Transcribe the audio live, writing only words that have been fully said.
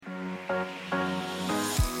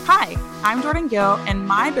I'm Jordan Gill, and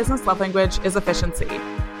my business love language is efficiency.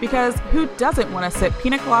 Because who doesn't want to sip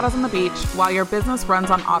pina coladas on the beach while your business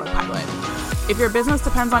runs on autopilot? If your business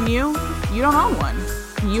depends on you, you don't own one.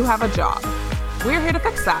 You have a job. We're here to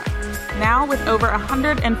fix that. Now, with over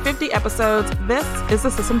 150 episodes, this is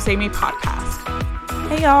the Systems Saved Me podcast.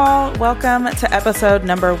 Hey y'all, welcome to episode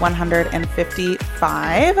number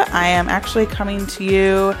 155. I am actually coming to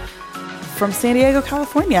you from San Diego,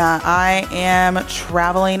 California. I am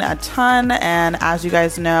traveling a ton, and as you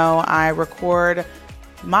guys know, I record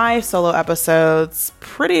my solo episodes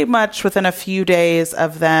pretty much within a few days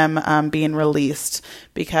of them being released,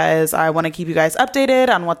 because I want to keep you guys updated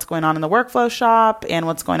on what's going on in the workflow shop and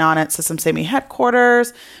what's going on at Systems Saved Me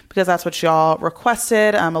headquarters, because that's what y'all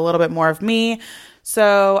requested, a little bit more of me.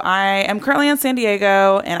 So I am currently in San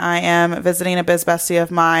Diego, and I am visiting a biz bestie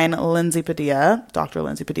of mine, Lindsay Padilla, Dr.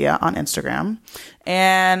 Lindsay Padilla on Instagram.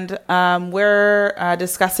 And we're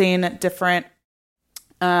discussing different,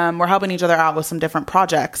 we're helping each other out with some different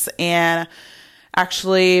projects. And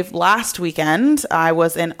actually, last weekend, I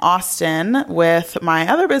was in Austin with my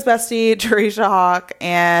other biz bestie, Teresha Hawk,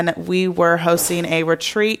 and we were hosting a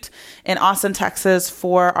retreat in Austin, Texas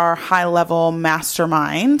for our high-level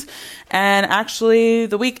mastermind. And actually,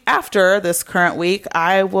 the week after this current week,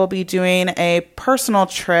 I will be doing a personal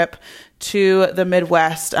trip to the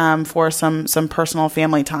Midwest for some personal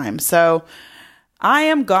family time. So I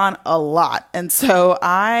am gone a lot. And so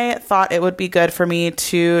I thought it would be good for me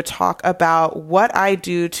to talk about what I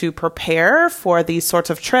do to prepare for these sorts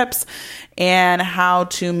of trips and how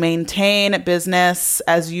to maintain business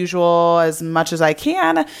as usual as much as I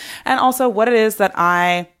can. And also what it is that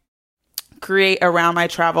I create around my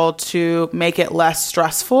travel to make it less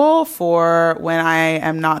stressful for when I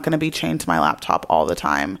am not going to be chained to my laptop all the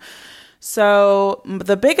time. So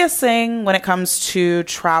the biggest thing when it comes to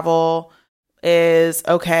travel is,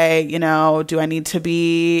 okay, do I need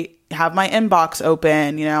to have my inbox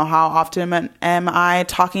open? How often am I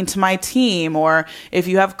talking to my team? Or if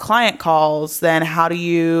you have client calls, then how do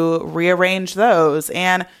you rearrange those?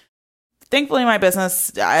 And thankfully, in my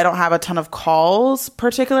business, I don't have a ton of calls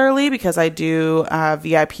particularly because I do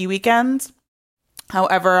VIP weekends.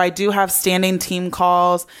 However, I do have standing team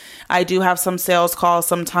calls. I do have some sales calls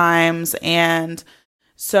sometimes. And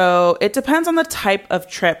so it depends on the type of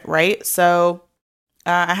trip, right? So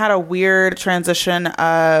I had a weird transition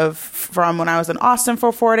from when I was in Austin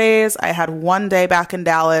for 4 days. I had 1 day back in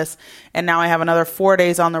Dallas, and now I have another 4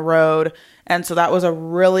 days on the road. And so that was a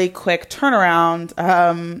really quick turnaround.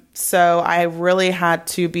 So I really had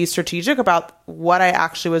to be strategic about what I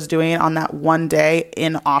actually was doing on that 1 day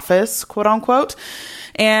in office, quote unquote.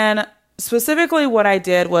 And specifically what I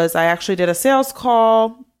did was I actually did a sales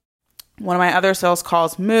call. One of my other sales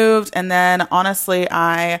calls moved. And then honestly,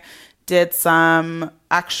 I did some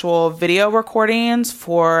actual video recordings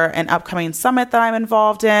for an upcoming summit that I'm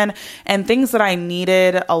involved in, and things that I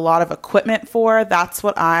needed a lot of equipment for. That's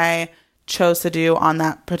what I chose to do on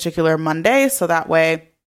that particular Monday. So that way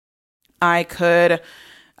I could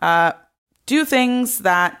do things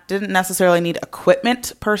that didn't necessarily need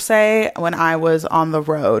equipment per se when I was on the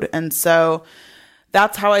road. And so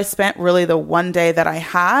that's how I spent really the 1 day that I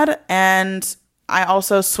had. And I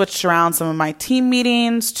also switched around some of my team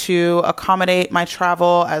meetings to accommodate my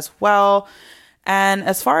travel as well. And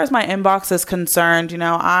as far as my inbox is concerned,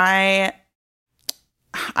 I've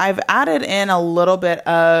added in a little bit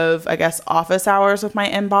of, office hours with my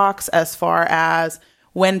inbox as far as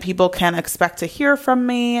when people can expect to hear from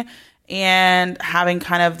me, and having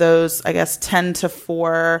kind of those, 10 to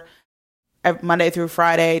 4 Monday through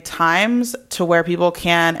Friday times to where people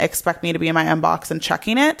can expect me to be in my inbox and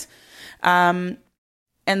checking it.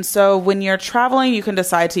 And so when you're traveling, you can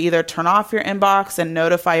decide to either turn off your inbox and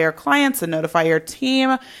notify your clients and notify your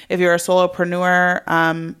team. If you're a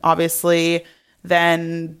solopreneur, obviously,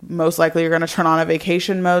 then most likely you're going to turn on a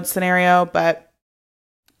vacation mode scenario. But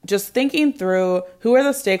just thinking through, who are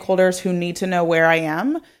the stakeholders who need to know where I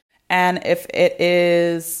am? And if it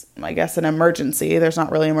is, an emergency, there's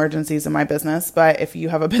not really emergencies in my business, but if you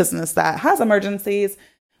have a business that has emergencies,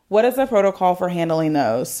 what is the protocol for handling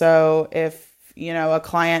those? So if a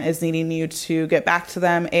client is needing you to get back to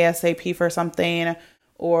them ASAP for something,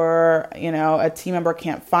 or, a team member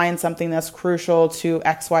can't find something that's crucial to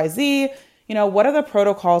XYZ, what are the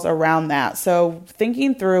protocols around that? So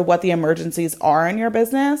thinking through what the emergencies are in your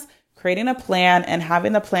business, creating a plan, and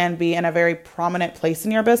having the plan be in a very prominent place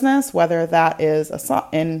in your business, whether that is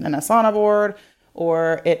in an Asana board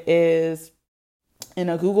or it is in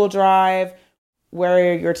a Google Drive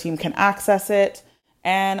where your team can access it.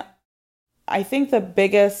 And I think the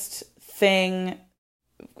biggest thing,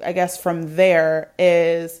 from there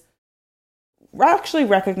is actually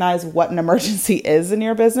recognize what an emergency is in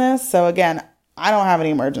your business. So again, I don't have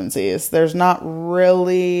any emergencies. There's not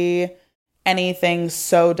really anything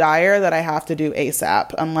so dire that I have to do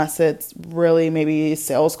ASAP, unless it's really maybe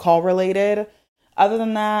sales call related. Other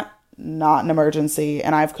than that, not an emergency.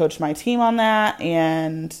 And I've coached my team on that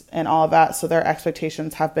and all of that. So their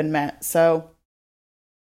expectations have been met. So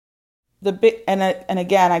the big, and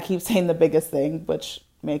again, I keep saying the biggest thing, which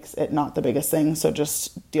makes it not the biggest thing. So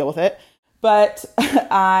just deal with it. But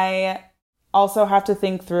I also have to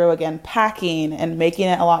think through, again, packing and making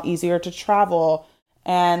it a lot easier to travel.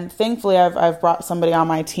 And thankfully, I've brought somebody on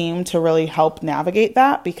my team to really help navigate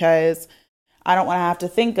that, because I don't want to have to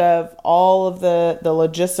think of all of the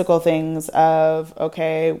logistical things of,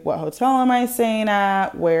 okay, what hotel am I staying at?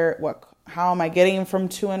 How am I getting from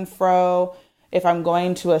to and fro? If I'm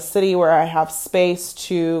going to a city where I have space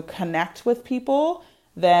to connect with people,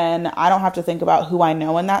 then I don't have to think about who I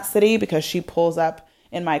know in that city, because she pulls up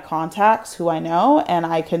in my contacts who I know, and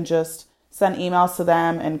I can just send emails to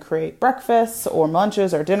them and create breakfasts or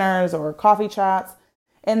lunches or dinners or coffee chats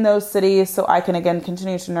in those cities, so I can, again,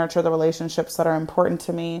 continue to nurture the relationships that are important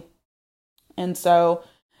to me. And so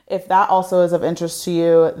if that also is of interest to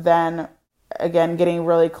you, then again, getting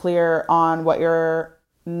really clear on what your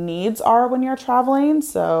needs are when you're traveling.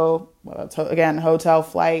 So again, hotel,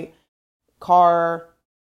 flight, car,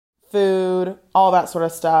 food, all that sort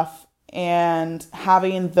of stuff, and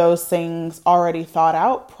having those things already thought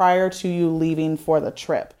out prior to you leaving for the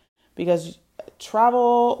trip, because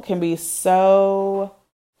travel can be so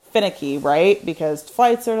finicky, right? Because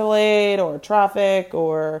flights are delayed or traffic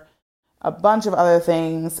or a bunch of other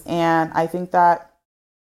things. And I think that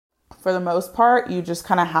for the most part, you just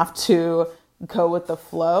kind of have to go with the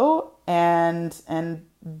flow and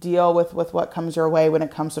deal with what comes your way when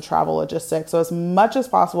it comes to travel logistics. So as much as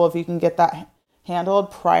possible, if you can get that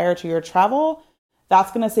handled prior to your travel,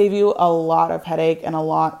 that's going to save you a lot of headache and a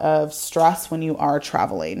lot of stress when you are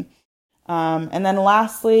traveling. And then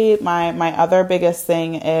lastly, my other biggest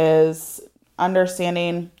thing is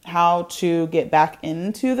understanding how to get back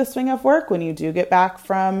into the swing of work when you do get back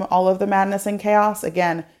from all of the madness and chaos.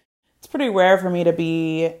 Again, it's pretty rare for me to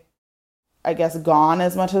be, I guess, gone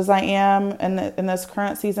as much as I am in this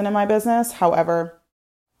current season in my business. However,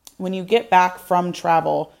 when you get back from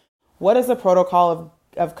travel, what is the protocol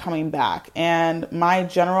of coming back? And my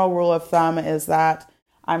general rule of thumb is that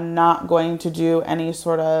I'm not going to do any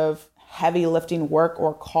sort of heavy lifting work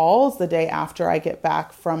or calls the day after I get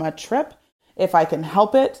back from a trip, if I can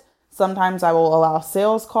help it. Sometimes I will allow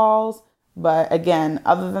sales calls, but again,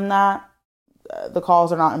 other than that, the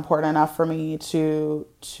calls are not important enough for me to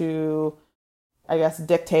I guess,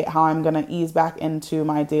 dictate how I'm going to ease back into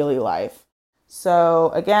my daily life.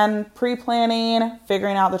 So again, pre-planning,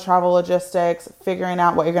 figuring out the travel logistics, figuring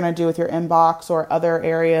out what you're going to do with your inbox or other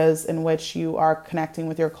areas in which you are connecting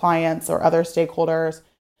with your clients or other stakeholders.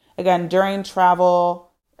 Again, during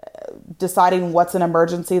travel, deciding what's an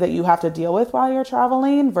emergency that you have to deal with while you're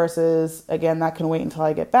traveling versus, again, that can wait until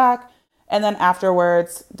I get back. And then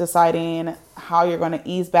afterwards, deciding how you're going to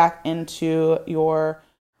ease back into your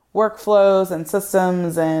workflows and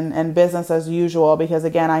systems and business as usual. Because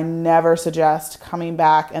again, I never suggest coming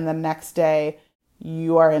back and the next day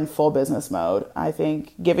you are in full business mode. I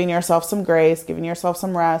think giving yourself some grace, giving yourself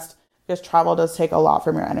some rest, because travel does take a lot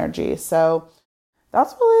from your energy. So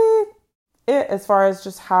that's really it as far as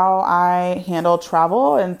just how I handle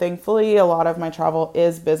travel. And thankfully, a lot of my travel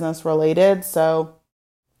is business related. So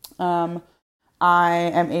I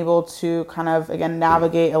am able to kind of, again,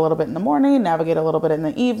 navigate a little bit in the morning, navigate a little bit in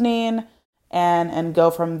the evening, and go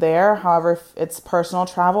from there. However, if it's personal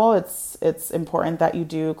travel, it's important that you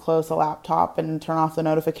do close the laptop and turn off the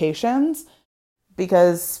notifications,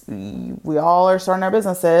 because we all are starting our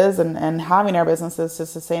businesses and having our businesses to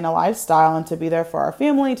sustain a lifestyle and to be there for our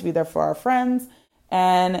family, to be there for our friends.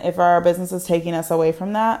 And if our business is taking us away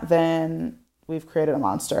from that, then we've created a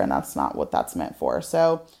monster, and that's not what that's meant for.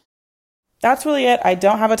 So that's really it. I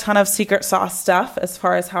don't have a ton of secret sauce stuff as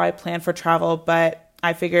far as how I plan for travel, but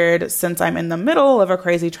I figured since I'm in the middle of a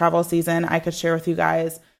crazy travel season, I could share with you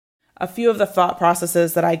guys a few of the thought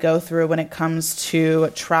processes that I go through when it comes to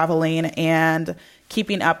traveling and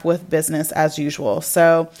keeping up with business as usual.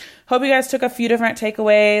 So hope you guys took a few different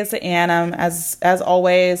takeaways. And as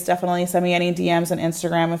always, definitely send me any DMs on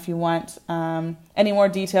Instagram if you want any more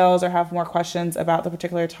details or have more questions about the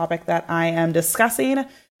particular topic that I am discussing.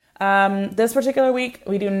 This particular week,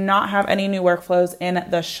 we do not have any new workflows in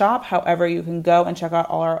the shop. However, you can go and check out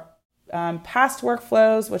all our past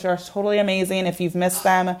workflows, which are totally amazing. If you've missed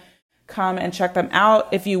them, come and check them out.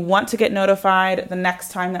 If you want to get notified the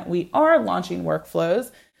next time that we are launching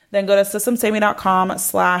workflows, then go to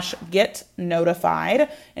systemsaveme.com/get notified,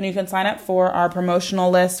 and you can sign up for our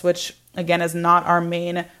promotional list, which again is not our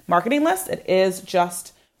main marketing list. It is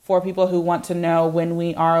just for people who want to know when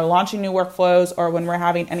we are launching new workflows or when we're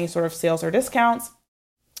having any sort of sales or discounts.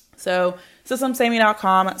 So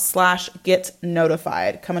systemsaveme.com/get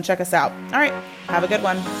notified. Come and check us out. All right. Have a good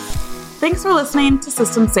one. Thanks for listening to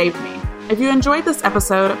System Saved Me. If you enjoyed this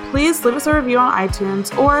episode, please leave us a review on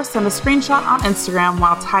iTunes or send a screenshot on Instagram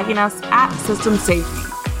while tagging us at System Saved Me.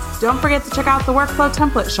 Don't forget to check out the workflow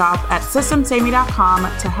template shop at systemsaveme.com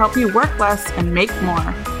to help you work less and make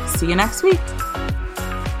more. See you next week.